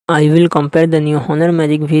I will compare the new Honor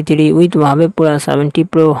Magic V3 with Huawei Pura 70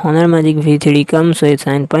 Pro. Honor Magic V3 comes with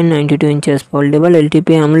 9.92 inches foldable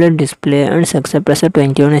LTP AMOLED display and success ratio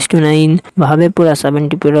 21:9. Huawei Pura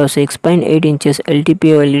 70 Pro 6.8 inches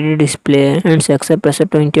LTP OLED display and success ratio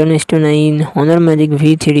 21:9. Honor Magic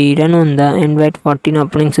V3 run on the Android 14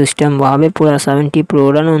 operating system. Huawei Pura 70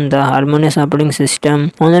 Pro run on the Harmonious operating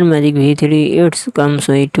system. Honor Magic V3 it comes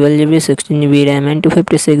with 12GB, 16GB RAM and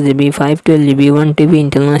 256GB, 512GB, 1TB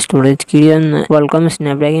internal storage. Qualcomm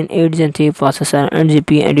Snapdragon 8 Gen 3 processor,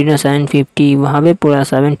 8GB Adreno 750. Huawei Pura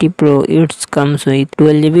 70 Pro it comes with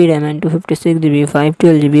 12GB RAM and 256GB,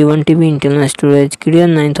 512GB, 1TB internal storage.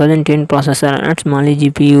 Kirin 9010 processor and small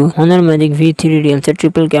GPU. Honor Magic V3 real set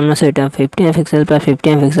triple camera setup, 50MP plus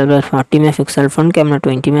 50MP plus 40MP, front camera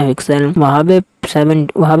 20MP.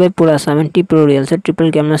 Huawei Pura 70 Pro real set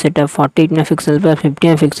triple camera setup, 48MP plus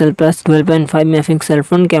 50MP plus 12.5MP,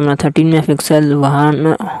 front camera 13MP.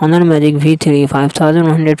 Honor Magic V3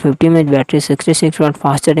 5150 mAh battery, 66W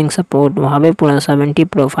fast charging support. Huawei Pura 70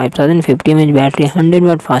 Pro 5050 mAh battery,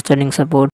 100W fast charging support.